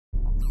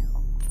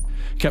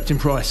Captain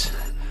Price,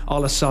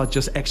 al-Assad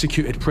just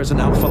executed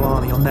President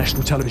al-Falani on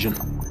national television.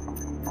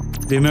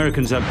 The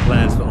Americans have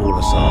plans for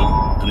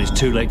al-Assad, and it's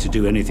too late to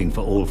do anything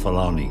for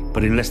al-Falani.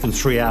 But in less than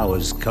 3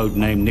 hours,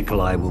 codename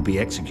Nikolai will be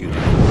executed.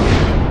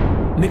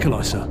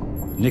 Nikolai, sir?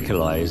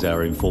 Nikolai is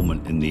our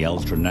informant in the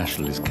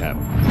ultra-nationalist camp.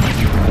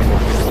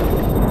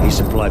 He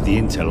supplied the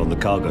intel on the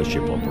cargo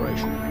ship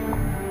operation.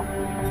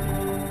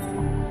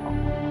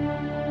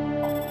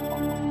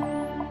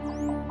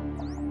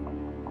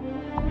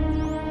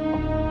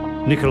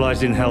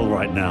 Nikolai's in hell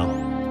right now.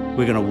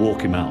 We're gonna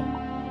walk him out.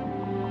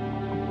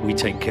 We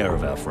take care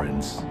of our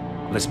friends.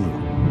 Let's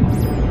move.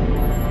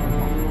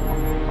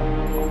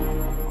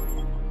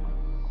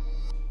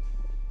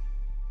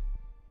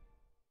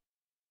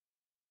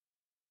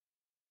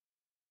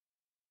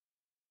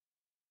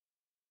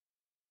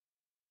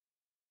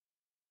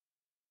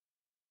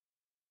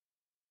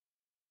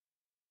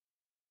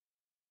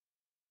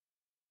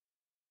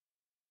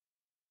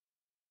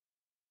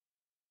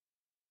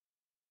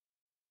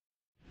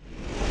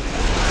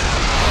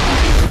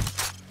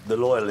 The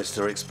Loyalists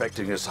are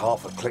expecting us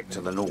half a click to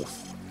the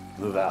north.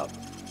 Move out.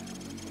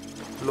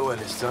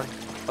 Loyalists, eh?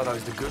 Are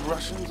those the good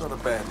Russians or the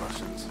bad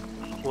Russians?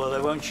 Well, they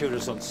won't shoot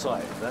us on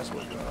sight, if that's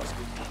what you're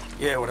asking.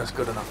 Yeah, well, that's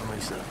good enough for me,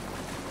 sir.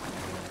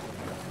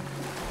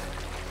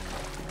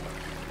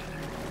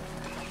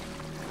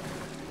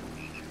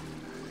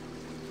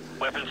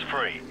 Weapons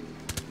free.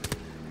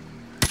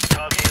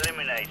 Target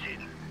eliminated.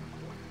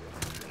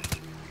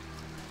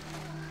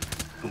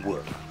 Good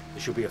work.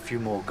 There should be a few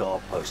more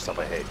guard posts up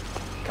ahead.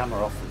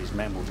 Kamarov and his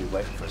men will be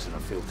waiting for us in a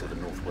field to the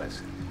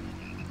northwest.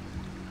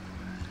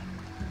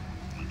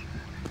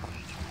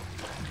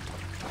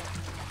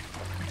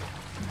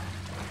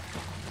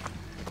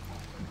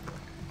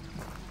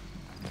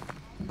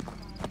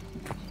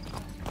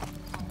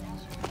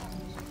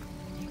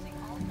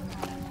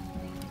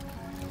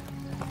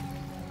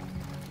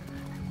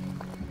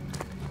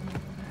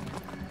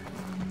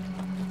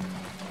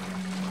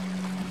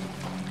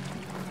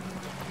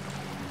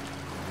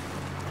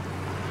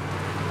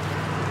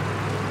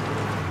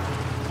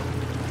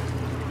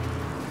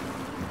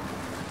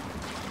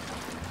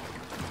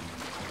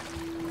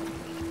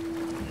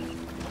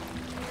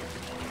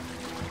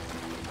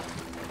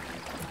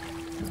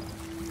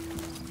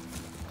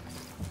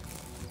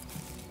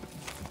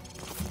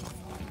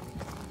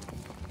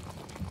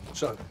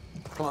 So,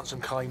 plant some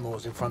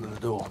claymores in front of the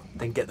door,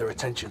 then get their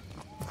attention.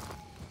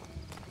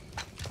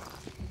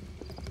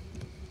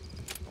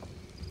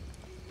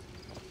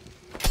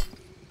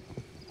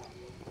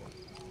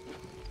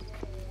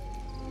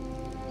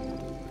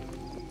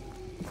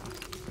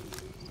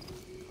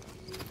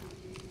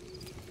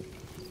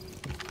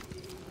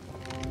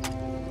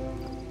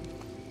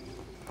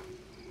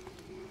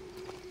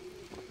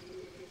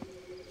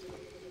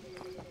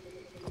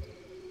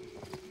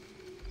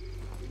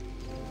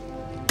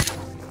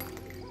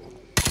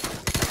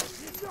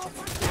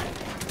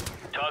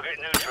 Target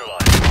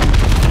neutralized.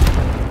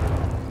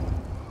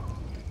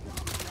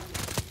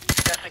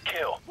 That's a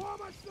kill.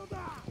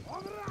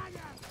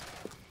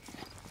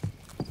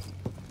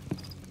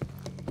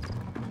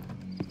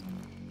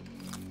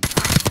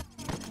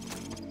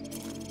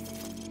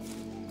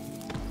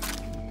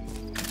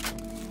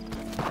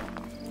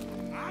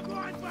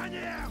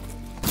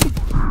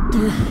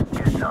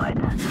 Inside.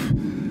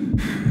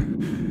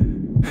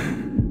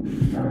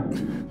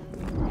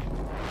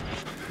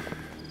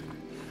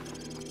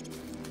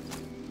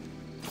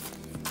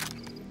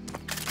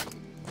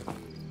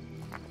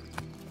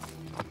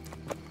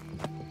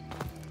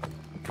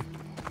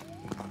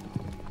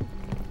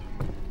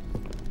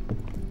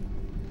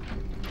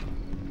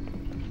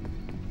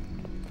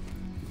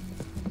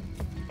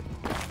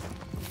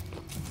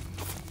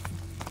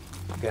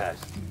 Guys,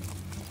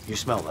 you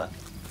smell that?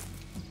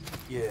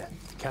 Yeah,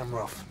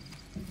 Kamarov.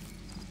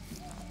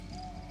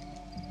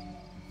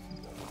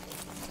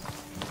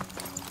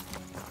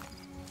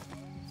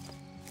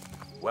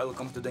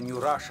 Welcome to the new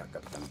Russia,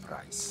 Captain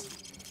Price.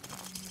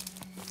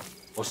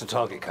 What's the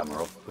target,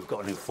 Kamarov? We've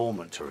got an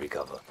informant to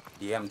recover.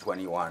 The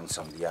M21's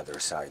on the other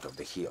side of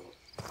the hill.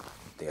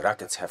 The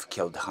rockets have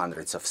killed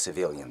hundreds of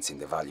civilians in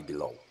the valley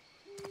below.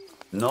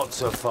 Not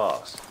so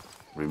fast.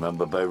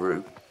 Remember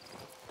Beirut?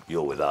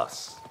 You're with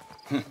us.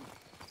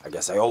 I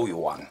guess I owe you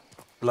one.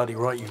 Bloody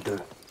right you do.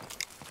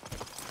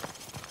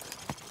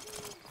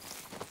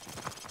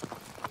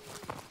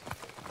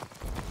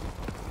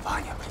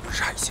 Ваня,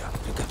 приближайся.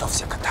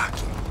 Приготовься к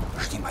атаке.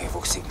 Жди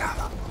моего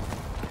сигнала.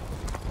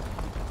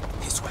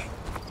 This way.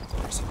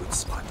 There's a good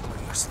spot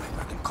where your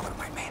sniper can cover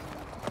my men.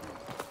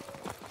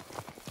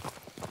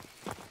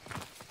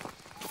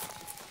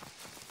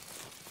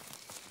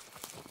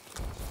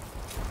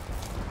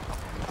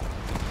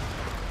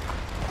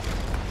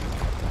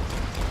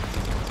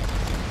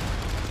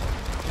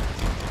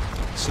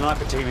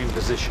 Sniper team in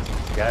position.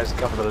 Guys,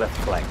 cover the left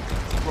flank.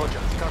 Roger,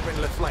 covering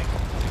the left flank.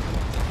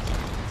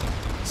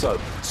 So,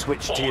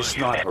 switch to your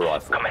sniper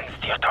rifle. Commence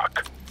the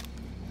attack.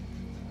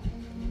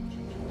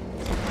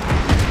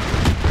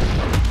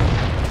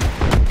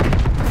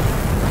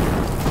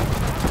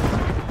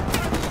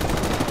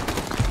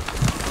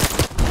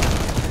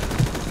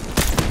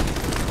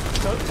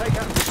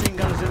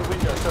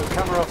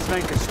 Makarov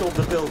flank has stormed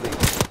the building.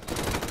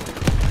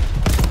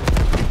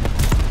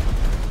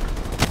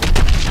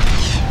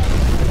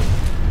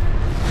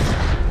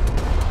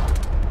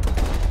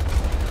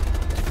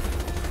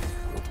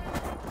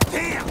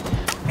 Damn!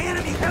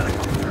 Enemy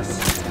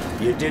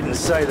helicopters! You didn't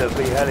say there'd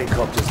be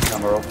helicopters,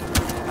 Kamarov.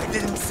 I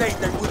didn't say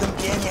there wouldn't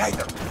be any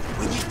either.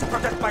 We need to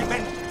protect my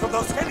men from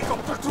those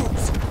helicopter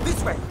troops.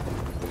 This way.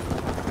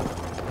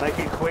 Make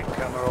it quick,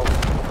 Kamarov.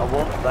 I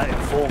want that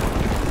informant.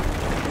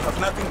 You have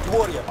nothing to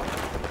worry about.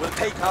 We'll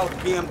take out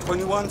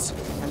BM-21s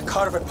and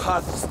carve a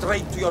path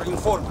straight to your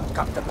informant,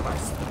 Captain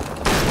Price.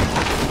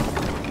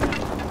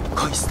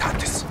 Какой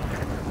статус?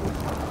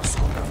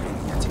 Сколько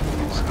времени тебе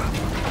нужно?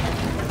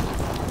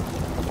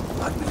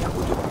 Ладно, я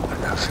буду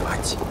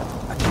продолжать,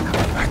 а ты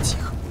накрывать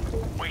их.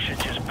 We should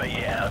just beat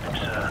it out of him,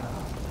 sir.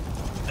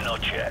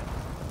 Not yet.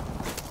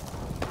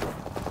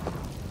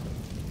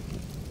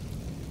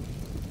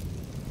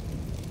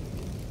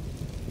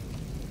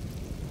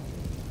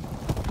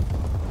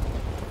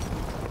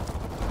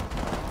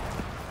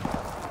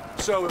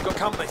 So we've got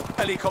company.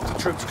 Helicopter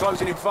troops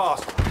closing in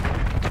fast.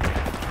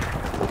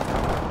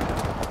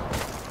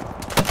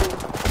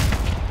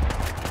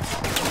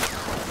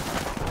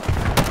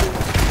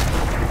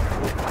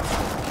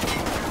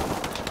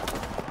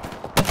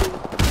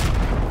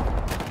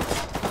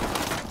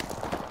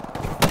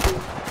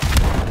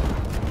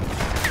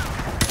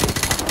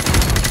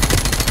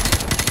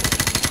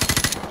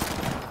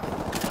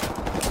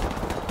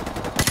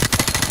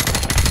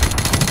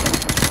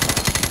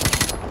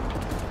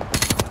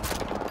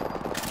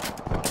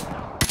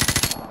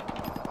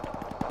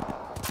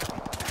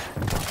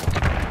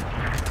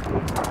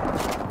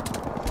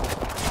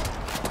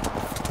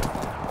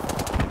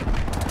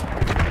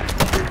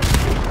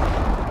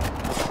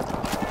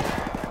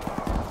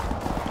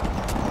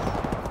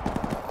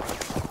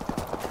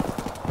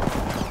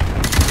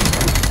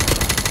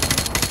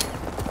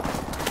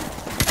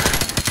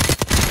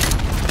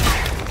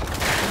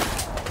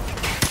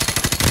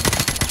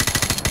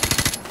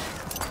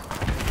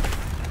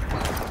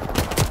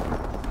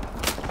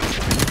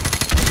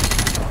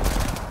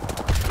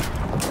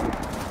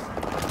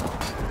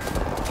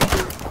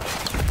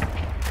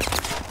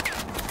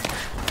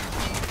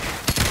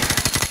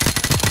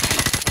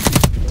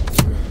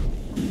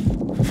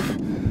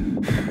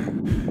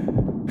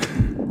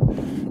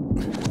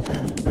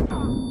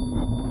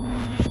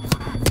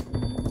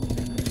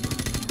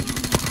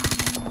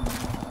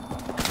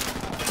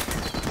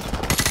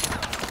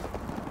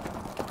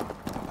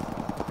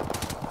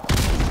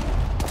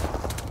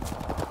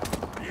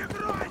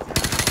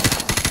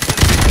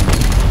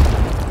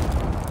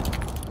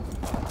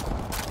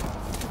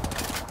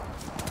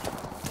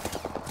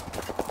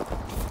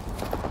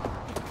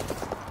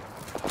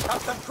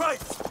 Captain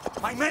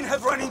Price! My men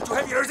have run into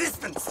heavy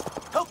resistance!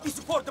 Help me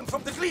support them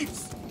from the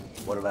cliffs!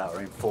 What about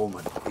our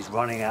informant? He's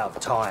running out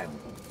of time.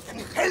 Then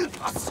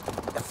help us!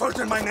 The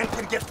further my men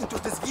can get into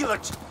this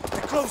village,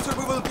 the closer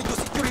we will be to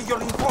securing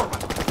your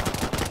informant.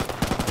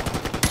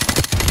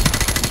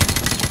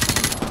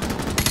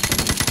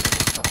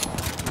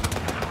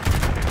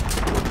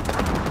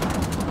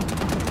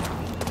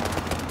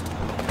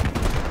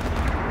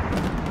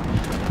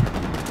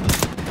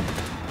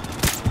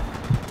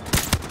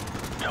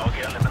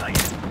 Target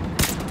eliminated.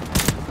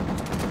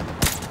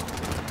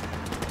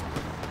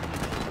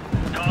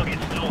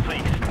 Target's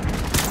northeast.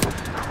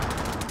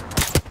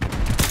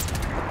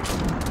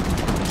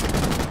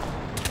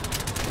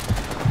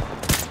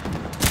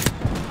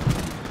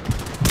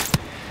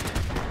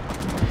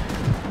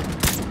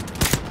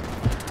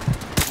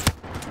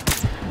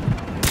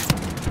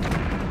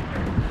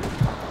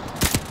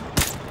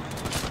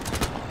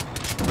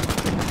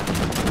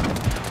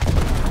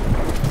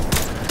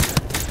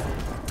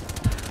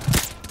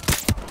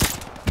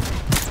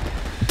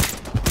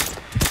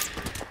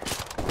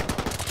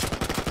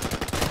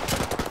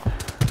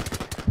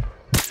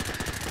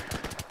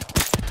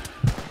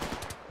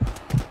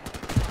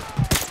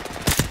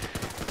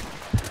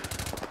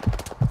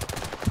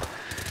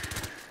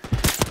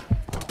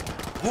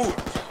 Good.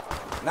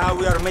 Now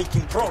we are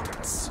making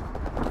progress.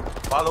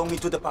 Follow me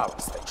to the power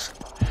station.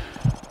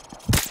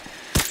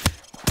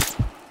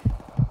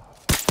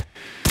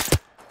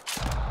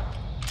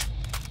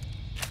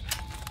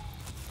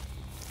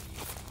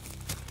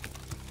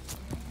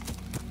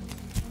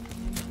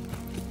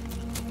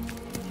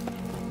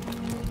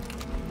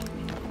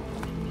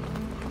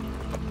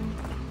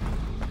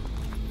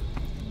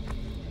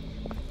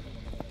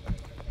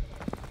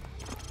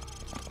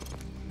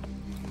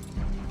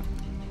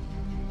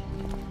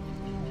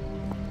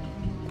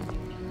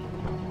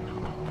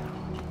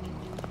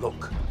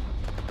 Look,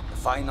 the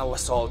final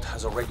assault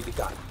has already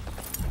begun.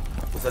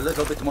 With a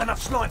little bit more...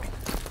 Enough sniping.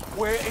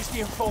 Where is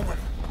the informant?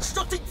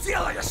 Что ты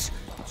делаешь?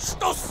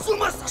 Что с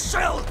ума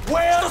сошел?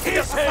 Where Что себе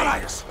is he?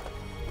 позволяешь?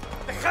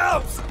 The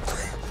house!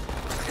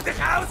 The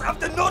house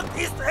of the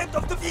northeast end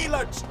of the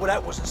village! Well,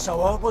 that wasn't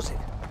so hard, was it?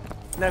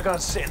 Now go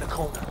and sit in the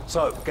corner.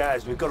 So,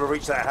 Gaz, we've got to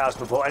reach that house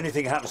before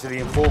anything happens to the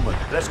informant.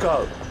 Let's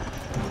go.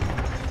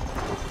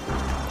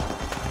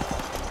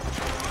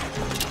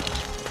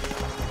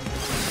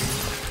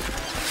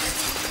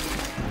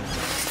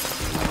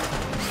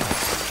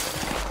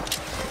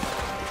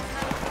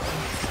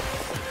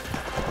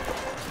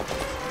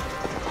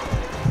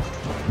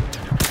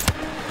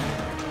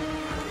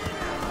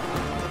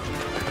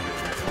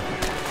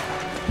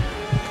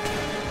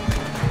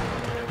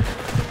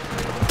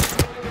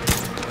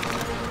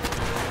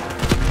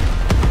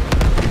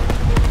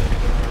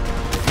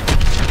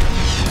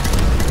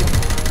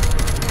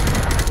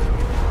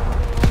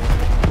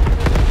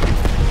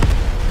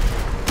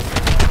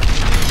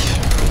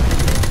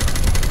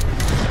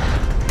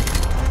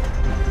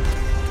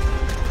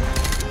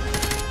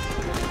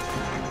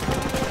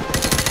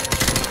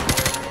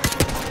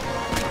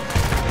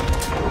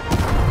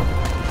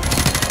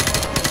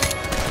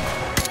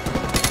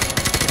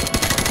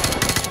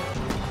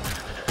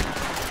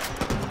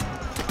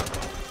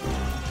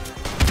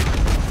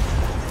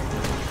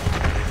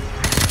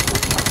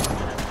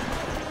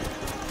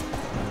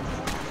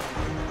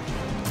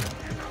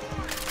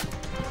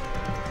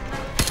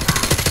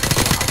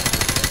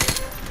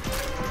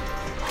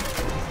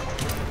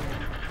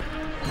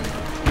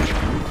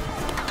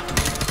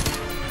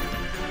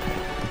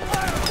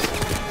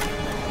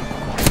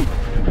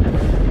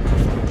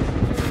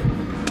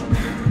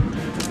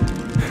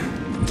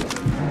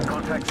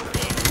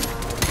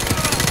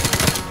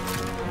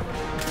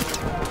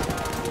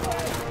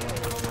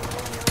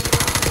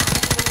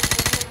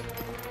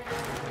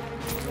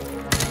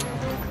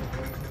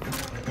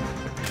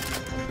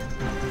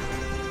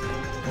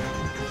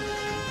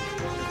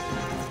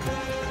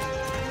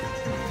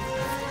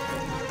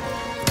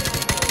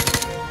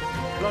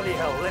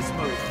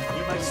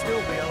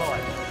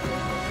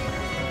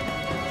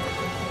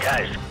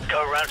 Guys,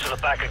 go around to the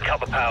back and cut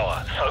the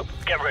power. So,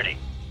 get ready.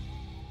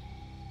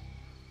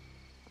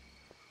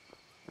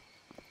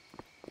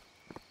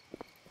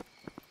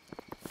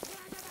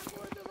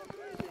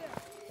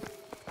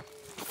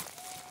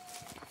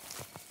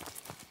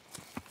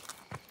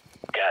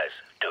 Guys,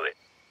 do it.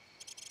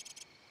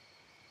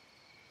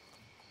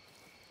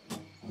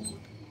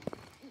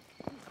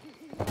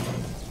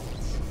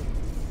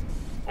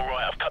 All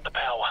right, I've cut the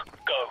power.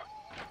 Go.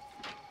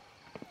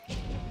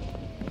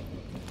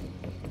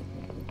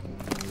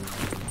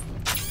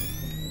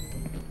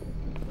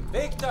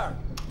 Victor!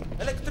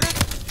 Electric!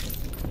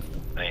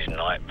 These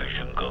night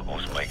vision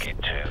goggles make it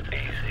too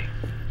easy.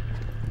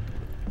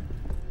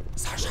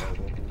 Sasha!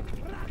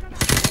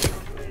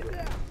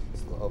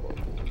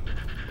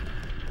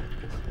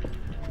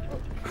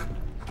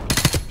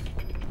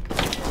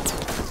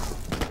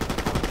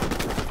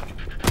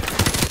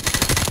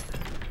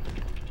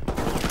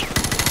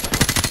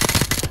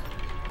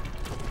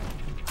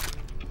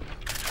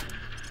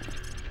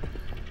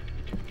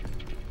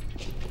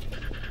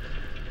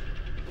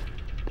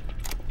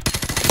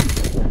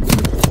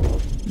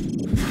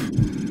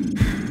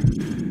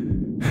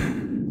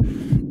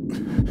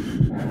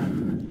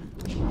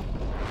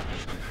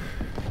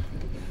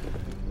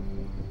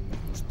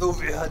 Что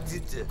вы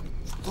хотите?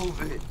 Что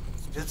вы?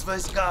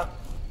 Спецвойска?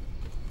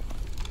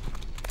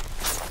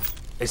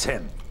 It's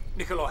him.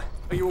 Nikolai,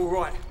 are you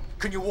alright?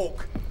 Can you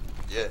walk?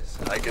 Yes,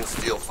 I can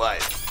still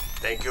fight.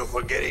 Thank you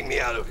for getting me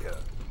out of here.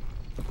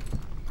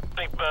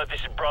 Big Bird,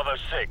 this is Bravo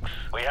 6.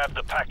 We have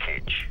the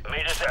package.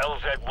 Meet us at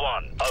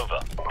LZ1. Over.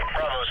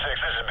 Bravo 6,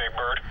 this is Big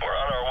Bird. We're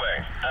on our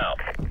way. Out.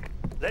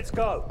 Let's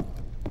go.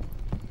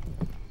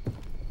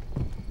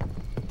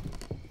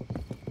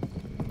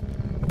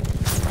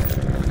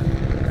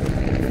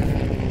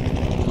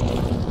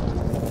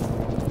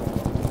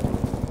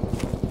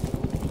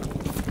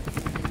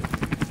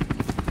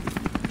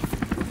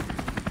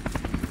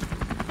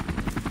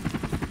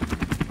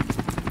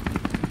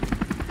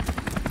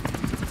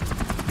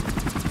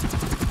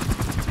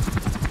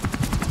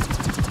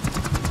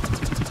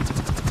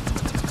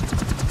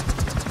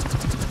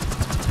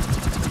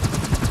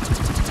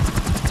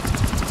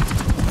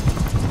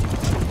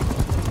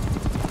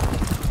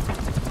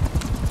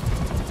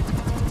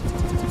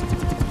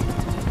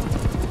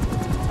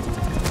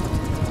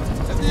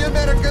 The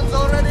Americans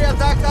already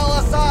attacked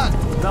Al-Assad!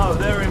 No,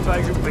 their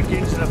invasion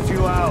begins in a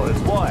few hours.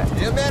 Why?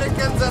 The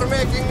Americans are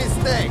making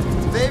mistake.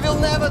 They will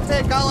never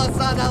take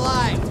Al-Assad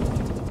alive.